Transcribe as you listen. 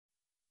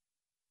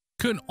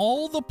Could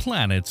all the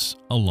planets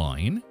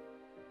align?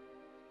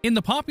 In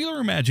the popular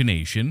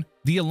imagination,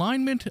 the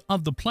alignment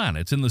of the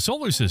planets in the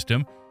solar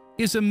system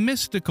is a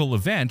mystical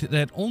event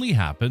that only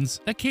happens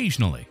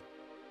occasionally.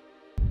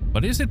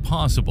 But is it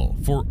possible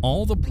for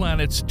all the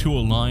planets to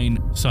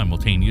align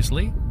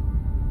simultaneously?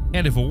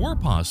 And if it were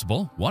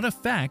possible, what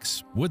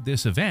effects would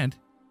this event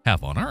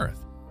have on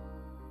Earth?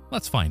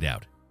 Let's find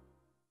out.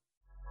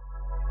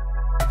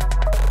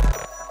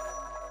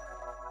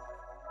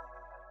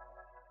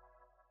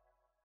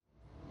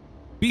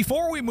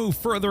 Before we move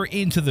further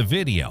into the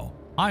video,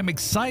 I'm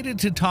excited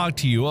to talk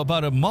to you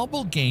about a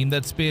mobile game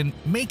that's been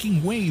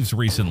making waves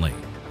recently.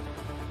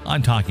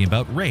 I'm talking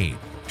about Raid: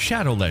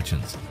 Shadow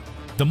Legends,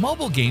 the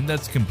mobile game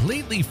that's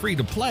completely free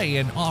to play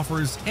and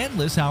offers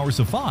endless hours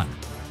of fun.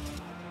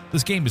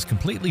 This game is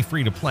completely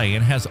free to play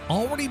and has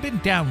already been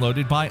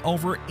downloaded by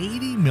over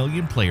 80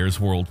 million players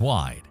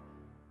worldwide.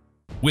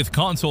 With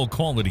console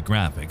quality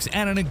graphics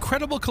and an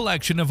incredible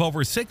collection of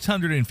over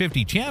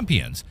 650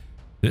 champions,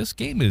 this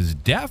game is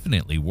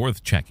definitely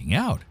worth checking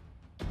out.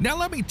 Now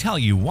let me tell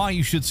you why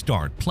you should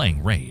start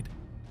playing Raid.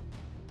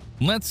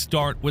 Let's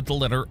start with the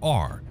letter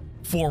R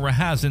for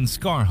Rahazan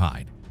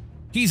Scarhide.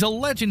 He's a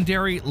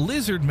legendary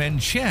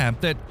Lizardman champ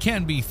that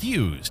can be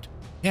fused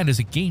and is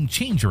a game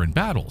changer in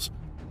battles.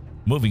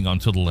 Moving on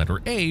to the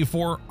letter A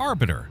for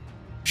Arbiter.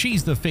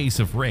 She's the face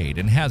of Raid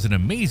and has an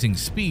amazing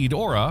speed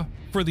aura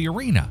for the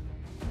arena.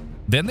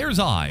 Then there's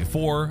I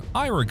for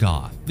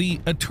Iragoth, the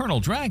Eternal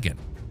Dragon.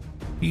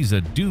 He's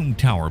a Doom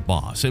Tower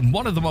boss and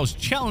one of the most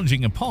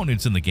challenging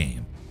opponents in the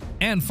game.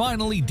 And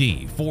finally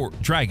D for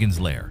Dragon's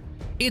Lair.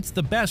 It's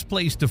the best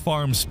place to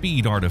farm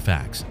speed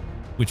artifacts,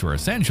 which are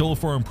essential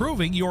for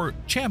improving your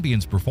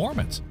champion's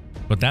performance.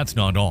 But that's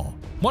not all.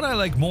 What I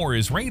like more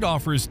is Raid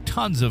offers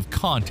tons of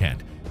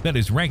content that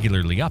is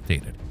regularly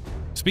updated.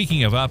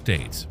 Speaking of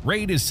updates,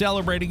 Raid is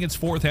celebrating its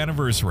 4th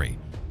anniversary,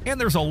 and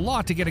there's a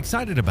lot to get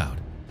excited about.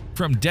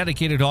 From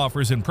dedicated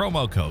offers and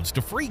promo codes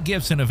to free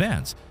gifts and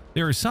events,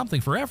 there is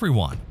something for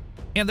everyone.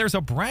 And there's a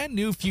brand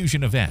new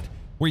fusion event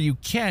where you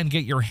can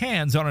get your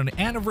hands on an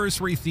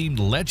anniversary-themed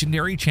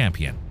legendary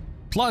champion.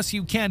 Plus,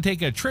 you can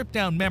take a trip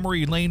down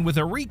memory lane with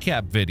a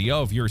recap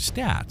video of your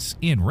stats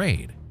in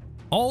Raid.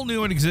 All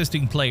new and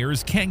existing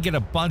players can get a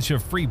bunch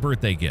of free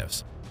birthday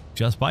gifts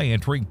just by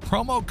entering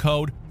promo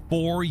code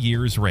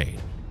 4YearsRaid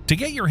to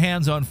get your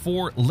hands on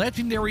 4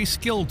 legendary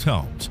skill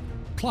tomes,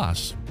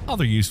 plus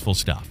other useful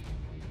stuff.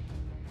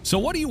 So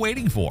what are you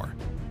waiting for?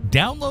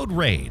 Download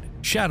Raid: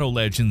 Shadow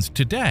Legends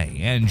today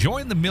and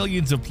join the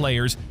millions of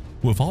players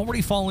who have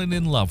already fallen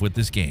in love with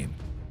this game.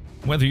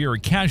 Whether you're a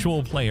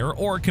casual player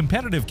or a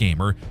competitive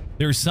gamer,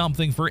 there's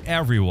something for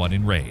everyone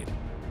in Raid.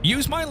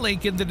 Use my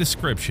link in the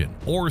description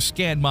or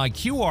scan my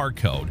QR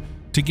code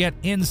to get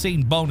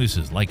insane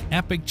bonuses like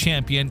Epic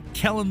Champion,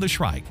 Kellen the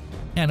Shrike,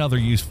 and other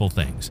useful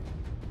things.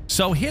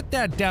 So hit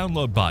that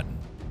download button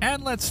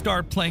and let's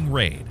start playing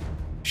Raid: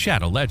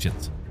 Shadow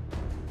Legends.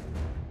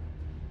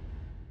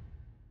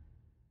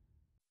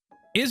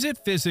 Is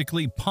it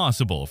physically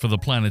possible for the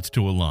planets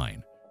to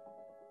align?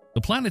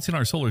 The planets in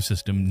our solar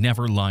system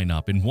never line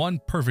up in one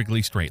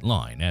perfectly straight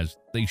line, as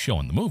they show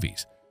in the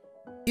movies.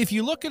 If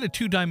you look at a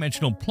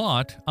two-dimensional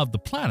plot of the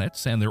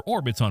planets and their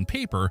orbits on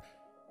paper,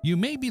 you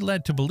may be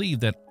led to believe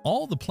that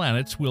all the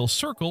planets will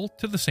circle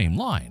to the same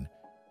line.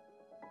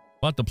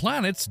 But the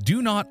planets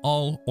do not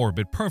all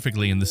orbit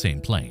perfectly in the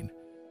same plane.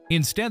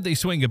 Instead, they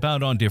swing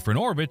about on different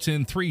orbits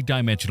in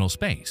three-dimensional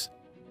space.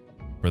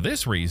 For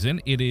this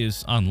reason, it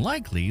is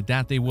unlikely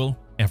that they will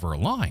ever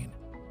align.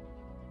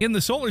 In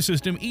the solar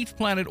system, each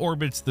planet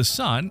orbits the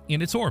Sun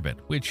in its orbit,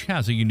 which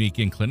has a unique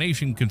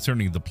inclination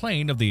concerning the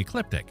plane of the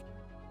ecliptic.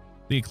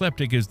 The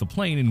ecliptic is the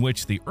plane in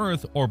which the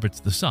Earth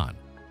orbits the Sun.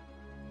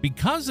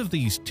 Because of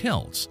these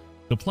tilts,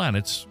 the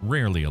planets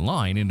rarely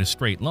align in a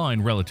straight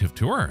line relative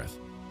to Earth.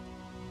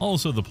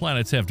 Also, the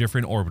planets have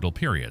different orbital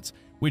periods,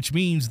 which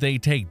means they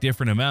take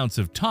different amounts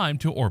of time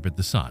to orbit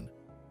the Sun.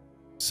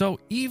 So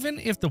even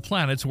if the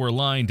planets were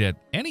aligned at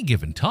any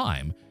given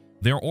time,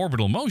 their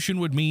orbital motion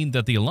would mean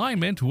that the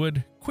alignment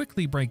would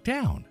quickly break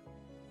down.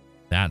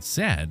 That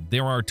said,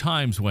 there are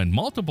times when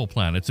multiple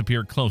planets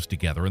appear close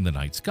together in the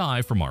night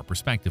sky from our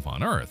perspective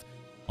on Earth,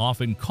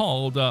 often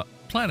called a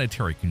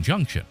planetary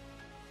conjunction.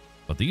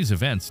 But these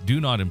events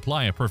do not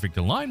imply a perfect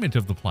alignment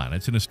of the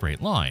planets in a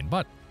straight line,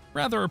 but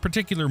rather a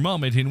particular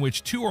moment in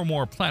which 2 or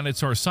more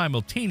planets are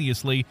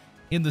simultaneously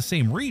in the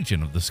same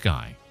region of the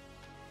sky.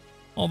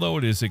 Although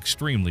it is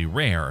extremely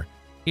rare,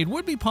 it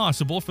would be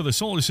possible for the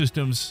solar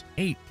system's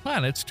 8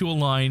 planets to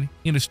align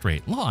in a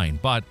straight line,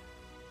 but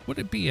would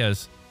it be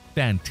as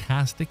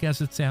fantastic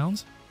as it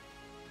sounds?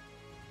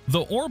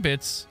 The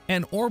orbits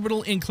and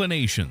orbital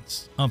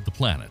inclinations of the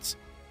planets.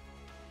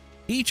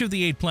 Each of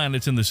the 8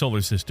 planets in the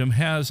solar system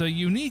has a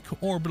unique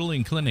orbital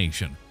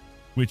inclination,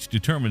 which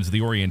determines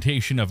the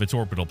orientation of its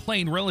orbital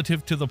plane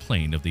relative to the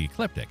plane of the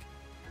ecliptic,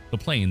 the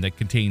plane that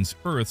contains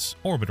Earth's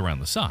orbit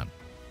around the Sun.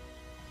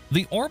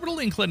 The orbital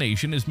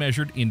inclination is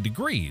measured in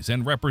degrees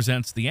and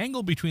represents the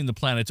angle between the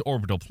planet's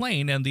orbital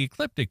plane and the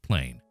ecliptic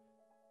plane.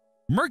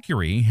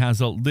 Mercury has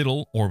a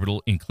little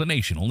orbital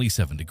inclination, only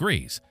 7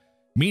 degrees,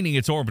 meaning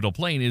its orbital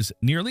plane is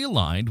nearly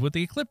aligned with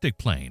the ecliptic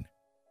plane.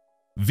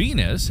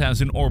 Venus has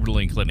an orbital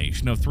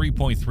inclination of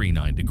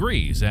 3.39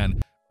 degrees,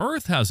 and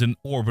Earth has an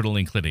orbital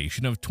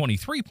inclination of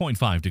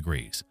 23.5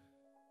 degrees.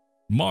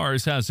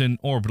 Mars has an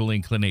orbital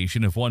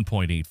inclination of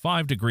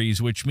 1.85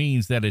 degrees, which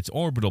means that its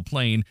orbital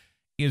plane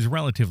is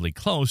relatively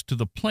close to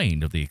the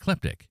plane of the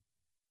ecliptic.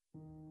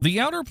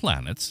 The outer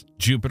planets,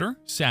 Jupiter,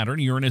 Saturn,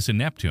 Uranus, and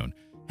Neptune,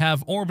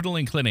 have orbital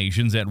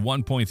inclinations at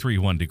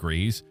 1.31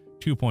 degrees,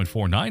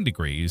 2.49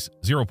 degrees,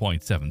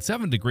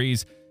 0.77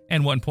 degrees,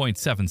 and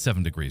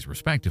 1.77 degrees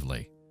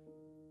respectively.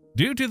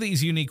 Due to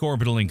these unique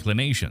orbital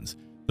inclinations,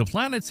 the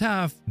planets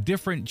have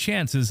different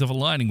chances of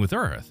aligning with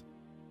Earth.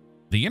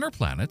 The inner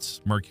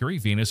planets, Mercury,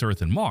 Venus,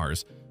 Earth, and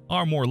Mars,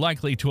 are more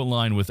likely to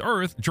align with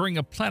Earth during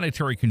a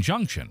planetary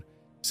conjunction,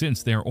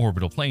 since their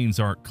orbital planes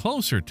are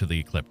closer to the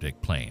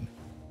ecliptic plane.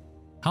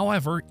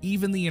 However,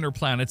 even the inner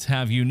planets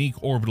have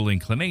unique orbital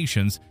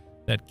inclinations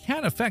that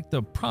can affect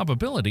the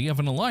probability of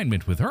an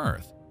alignment with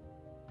Earth.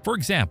 For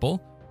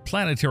example,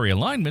 planetary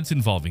alignments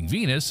involving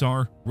Venus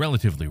are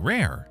relatively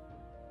rare.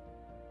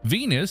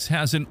 Venus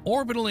has an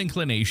orbital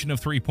inclination of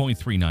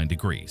 3.39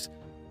 degrees.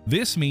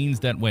 This means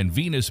that when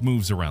Venus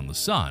moves around the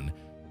Sun,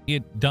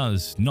 it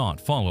does not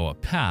follow a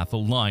path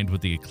aligned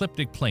with the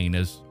ecliptic plane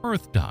as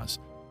Earth does,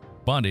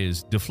 but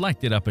is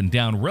deflected up and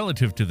down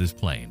relative to this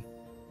plane.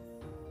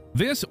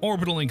 This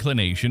orbital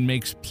inclination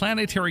makes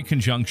planetary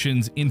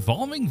conjunctions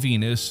involving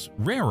Venus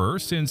rarer,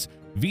 since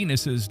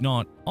Venus is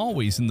not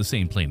always in the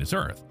same plane as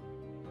Earth.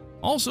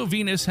 Also,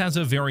 Venus has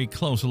a very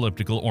close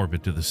elliptical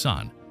orbit to the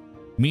Sun,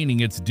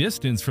 meaning its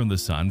distance from the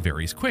Sun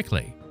varies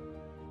quickly.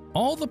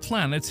 All the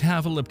planets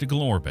have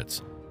elliptical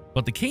orbits,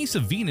 but the case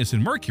of Venus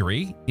and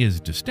Mercury is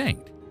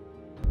distinct.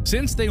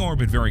 Since they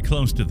orbit very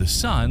close to the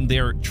Sun,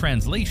 their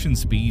translation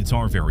speeds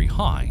are very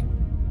high,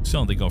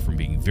 so they go from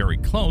being very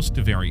close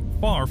to very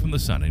far from the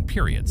Sun in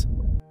periods,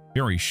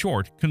 very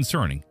short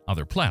concerning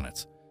other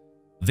planets.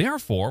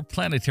 Therefore,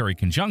 planetary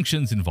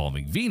conjunctions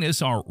involving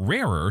Venus are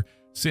rarer,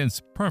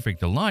 since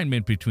perfect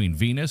alignment between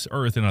Venus,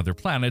 Earth, and other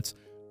planets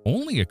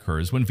only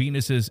occurs when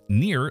Venus is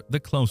near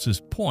the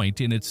closest point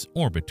in its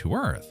orbit to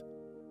Earth.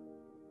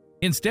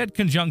 Instead,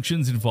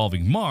 conjunctions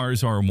involving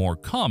Mars are more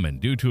common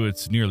due to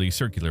its nearly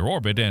circular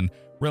orbit and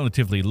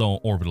relatively low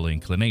orbital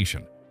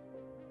inclination.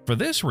 For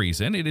this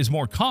reason, it is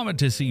more common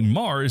to see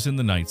Mars in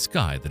the night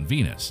sky than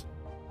Venus.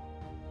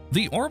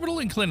 The orbital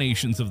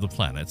inclinations of the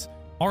planets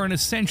are an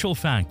essential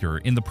factor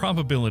in the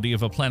probability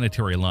of a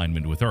planetary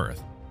alignment with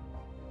Earth.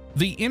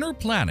 The inner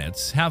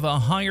planets have a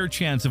higher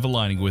chance of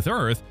aligning with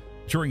Earth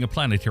during a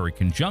planetary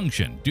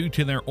conjunction due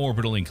to their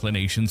orbital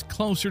inclinations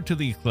closer to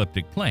the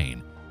ecliptic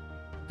plane.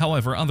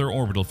 However, other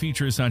orbital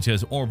features such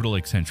as orbital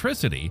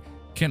eccentricity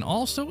can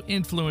also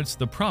influence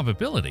the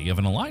probability of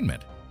an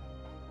alignment.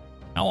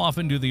 How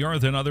often do the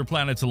Earth and other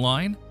planets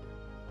align?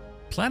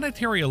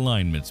 Planetary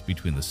alignments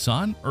between the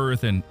Sun,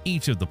 Earth, and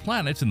each of the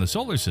planets in the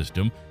solar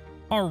system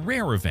are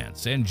rare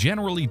events and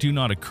generally do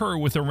not occur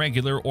with a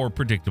regular or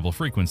predictable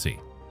frequency.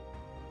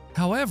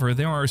 However,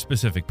 there are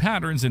specific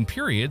patterns and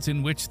periods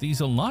in which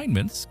these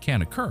alignments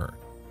can occur.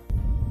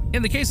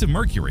 In the case of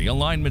Mercury,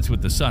 alignments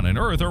with the Sun and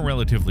Earth are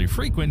relatively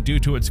frequent due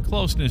to its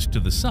closeness to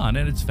the Sun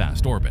and its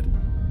fast orbit.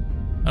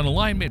 An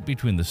alignment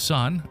between the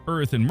Sun,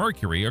 Earth, and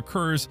Mercury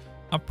occurs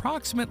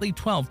approximately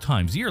 12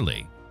 times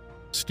yearly.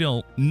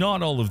 Still,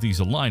 not all of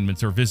these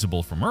alignments are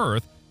visible from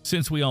Earth,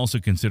 since we also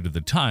consider the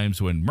times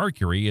when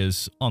Mercury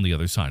is on the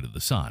other side of the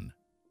Sun.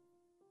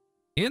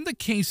 In the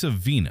case of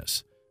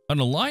Venus, an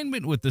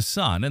alignment with the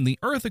Sun and the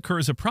Earth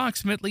occurs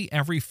approximately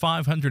every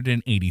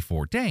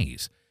 584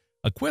 days,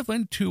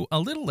 equivalent to a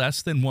little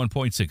less than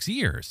 1.6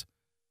 years.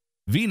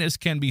 Venus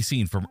can be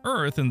seen from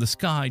Earth in the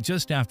sky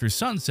just after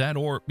sunset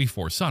or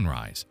before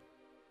sunrise.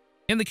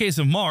 In the case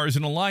of Mars,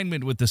 an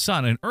alignment with the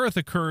Sun and Earth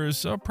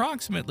occurs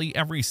approximately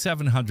every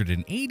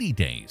 780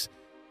 days,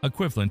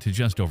 equivalent to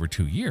just over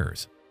 2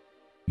 years.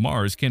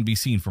 Mars can be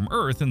seen from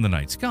Earth in the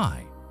night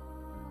sky.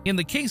 In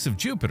the case of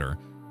Jupiter,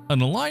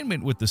 an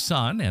alignment with the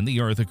Sun and the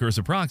Earth occurs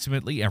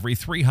approximately every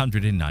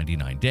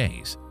 399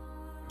 days.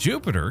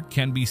 Jupiter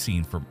can be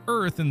seen from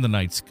Earth in the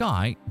night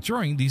sky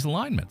during these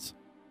alignments.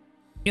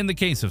 In the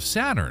case of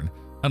Saturn,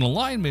 an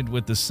alignment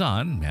with the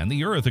Sun and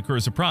the Earth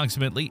occurs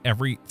approximately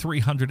every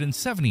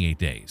 378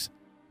 days.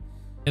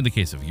 In the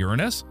case of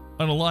Uranus,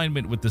 an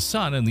alignment with the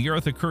Sun and the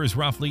Earth occurs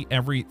roughly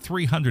every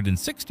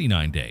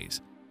 369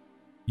 days.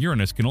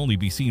 Uranus can only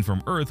be seen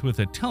from Earth with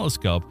a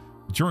telescope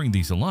during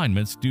these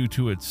alignments due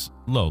to its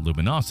low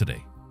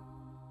luminosity.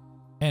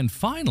 And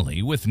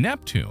finally, with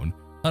Neptune,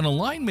 an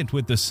alignment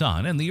with the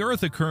Sun and the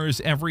Earth occurs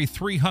every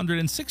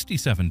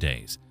 367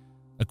 days,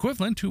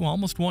 equivalent to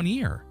almost 1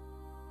 year.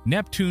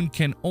 Neptune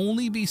can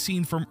only be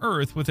seen from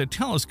Earth with a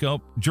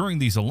telescope during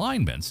these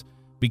alignments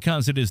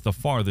because it is the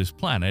farthest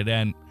planet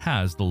and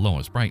has the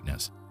lowest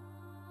brightness.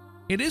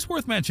 It is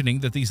worth mentioning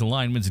that these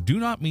alignments do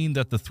not mean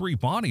that the three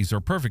bodies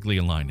are perfectly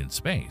aligned in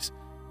space,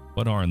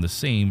 but are in the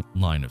same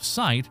line of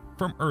sight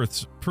from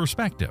Earth's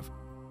perspective.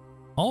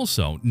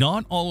 Also,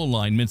 not all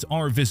alignments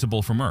are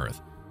visible from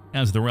Earth,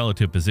 as the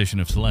relative position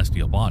of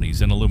celestial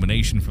bodies and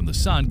illumination from the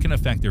Sun can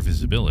affect their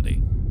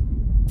visibility.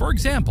 For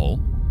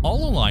example,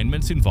 all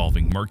alignments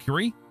involving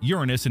Mercury,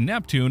 Uranus, and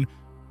Neptune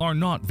are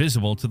not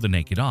visible to the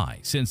naked eye,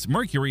 since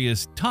Mercury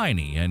is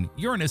tiny and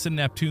Uranus and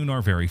Neptune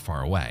are very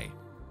far away.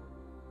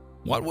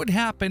 What would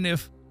happen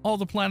if all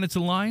the planets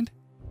aligned?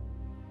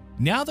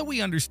 Now that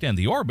we understand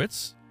the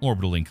orbits,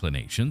 orbital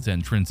inclinations,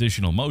 and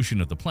transitional motion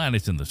of the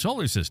planets in the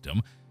solar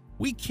system,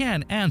 we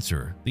can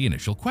answer the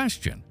initial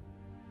question.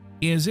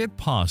 Is it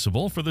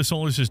possible for the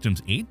solar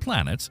system's 8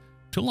 planets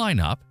to line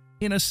up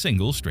in a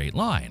single straight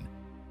line?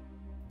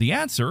 The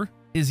answer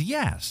is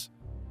yes,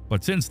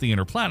 but since the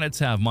inner planets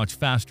have much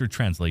faster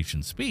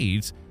translation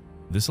speeds,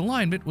 this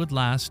alignment would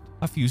last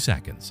a few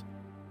seconds.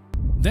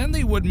 Then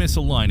they would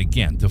misalign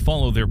again to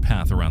follow their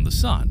path around the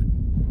Sun,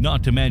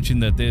 not to mention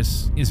that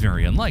this is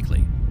very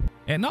unlikely.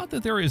 And not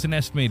that there is an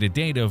estimated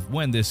date of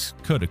when this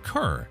could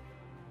occur.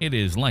 It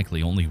is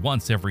likely only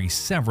once every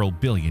several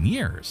billion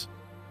years.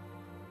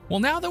 Well,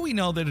 now that we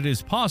know that it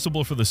is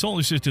possible for the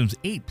solar system's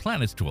 8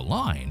 planets to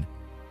align,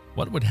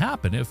 what would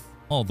happen if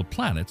all the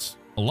planets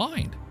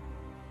aligned?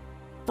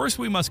 First,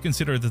 we must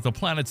consider that the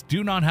planets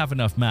do not have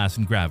enough mass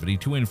and gravity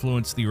to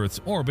influence the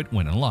Earth's orbit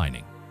when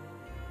aligning.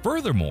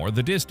 Furthermore,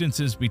 the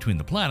distances between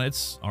the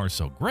planets are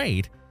so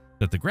great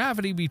that the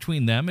gravity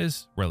between them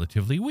is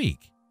relatively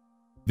weak.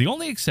 The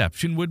only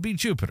exception would be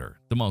Jupiter,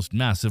 the most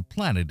massive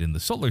planet in the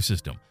solar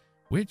system,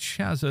 which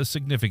has a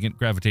significant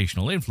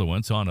gravitational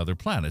influence on other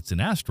planets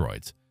and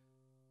asteroids.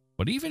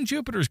 But even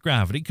Jupiter's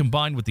gravity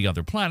combined with the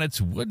other planets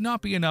would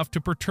not be enough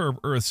to perturb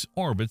Earth's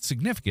orbit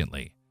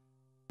significantly.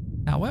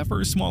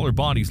 However, smaller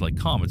bodies like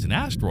comets and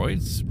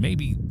asteroids,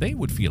 maybe they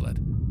would feel it.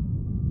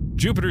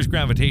 Jupiter's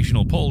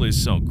gravitational pull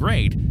is so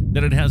great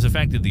that it has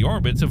affected the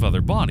orbits of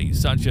other bodies,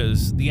 such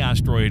as the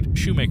asteroid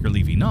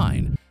Shoemaker-Levy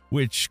 9,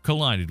 which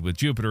collided with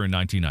Jupiter in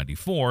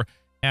 1994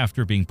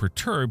 after being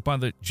perturbed by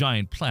the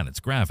giant planet's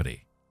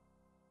gravity.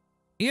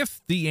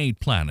 If the 8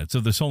 planets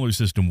of the solar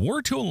system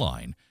were to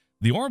align,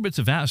 the orbits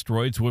of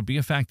asteroids would be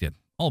affected,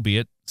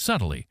 albeit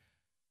subtly.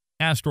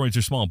 Asteroids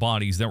are small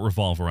bodies that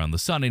revolve around the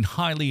Sun in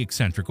highly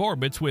eccentric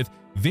orbits with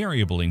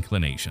variable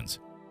inclinations.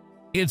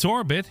 Its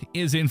orbit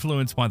is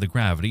influenced by the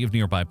gravity of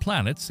nearby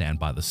planets and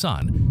by the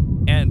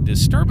Sun, and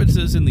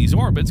disturbances in these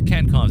orbits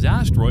can cause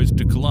asteroids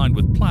to collide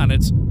with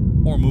planets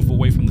or move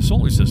away from the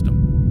solar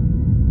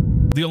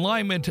system. The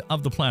alignment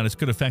of the planets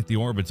could affect the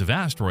orbits of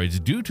asteroids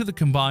due to the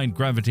combined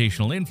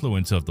gravitational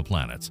influence of the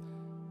planets.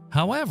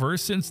 However,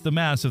 since the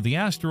mass of the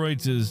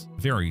asteroids is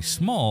very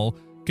small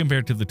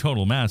compared to the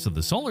total mass of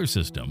the solar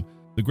system,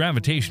 the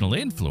gravitational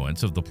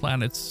influence of the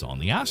planets on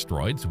the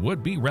asteroids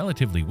would be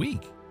relatively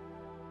weak.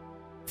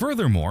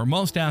 Furthermore,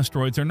 most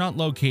asteroids are not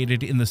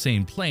located in the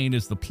same plane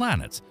as the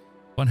planets,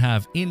 but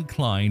have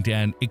inclined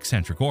and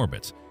eccentric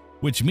orbits,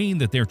 which mean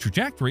that their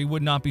trajectory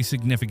would not be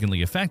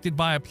significantly affected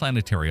by a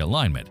planetary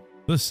alignment.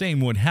 The same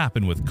would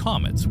happen with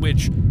comets,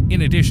 which,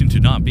 in addition to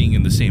not being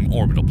in the same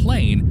orbital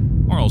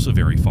plane, are also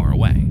very far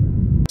away.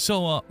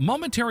 So a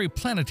momentary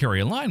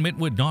planetary alignment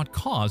would not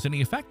cause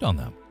any effect on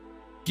them.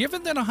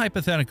 Given that a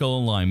hypothetical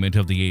alignment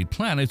of the 8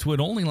 planets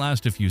would only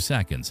last a few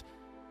seconds,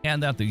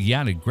 and that the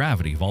added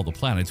gravity of all the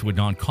planets would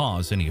not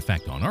cause any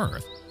effect on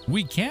Earth,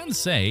 we can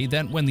say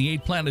that when the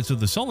 8 planets of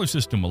the solar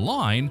system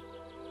align,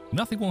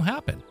 nothing will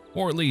happen,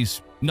 or at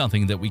least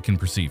nothing that we can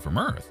perceive from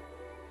Earth.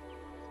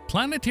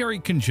 Planetary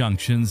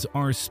conjunctions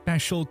are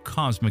special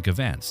cosmic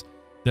events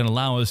that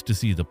allow us to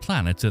see the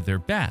planets at their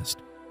best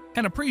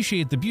and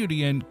appreciate the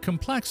beauty and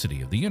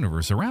complexity of the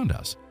universe around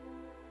us.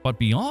 But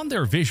beyond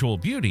their visual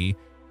beauty,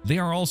 they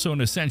are also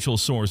an essential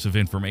source of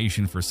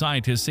information for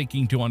scientists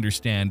seeking to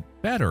understand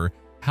better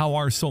how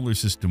our solar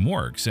system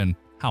works and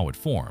how it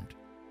formed.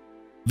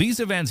 These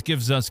events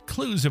give us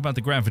clues about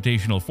the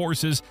gravitational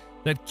forces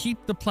that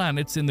keep the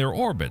planets in their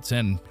orbits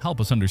and help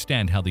us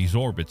understand how these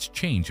orbits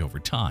change over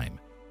time.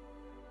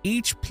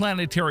 Each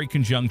planetary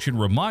conjunction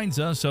reminds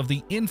us of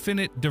the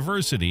infinite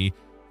diversity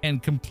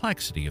and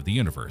complexity of the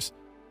universe,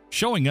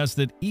 showing us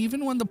that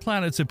even when the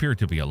planets appear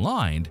to be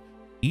aligned,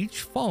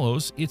 each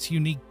follows its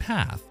unique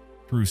path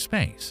through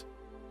space.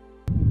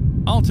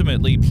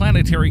 Ultimately,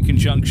 planetary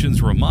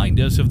conjunctions remind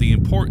us of the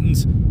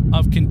importance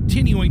of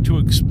continuing to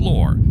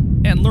explore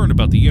and learn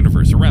about the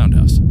universe around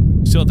us,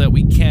 so that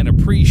we can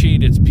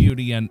appreciate its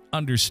beauty and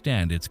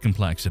understand its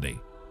complexity.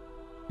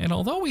 And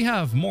although we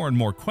have more and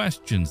more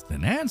questions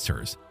than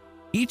answers,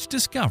 each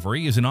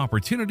discovery is an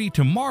opportunity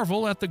to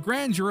marvel at the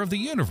grandeur of the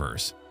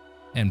universe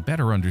and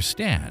better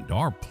understand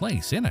our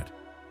place in it.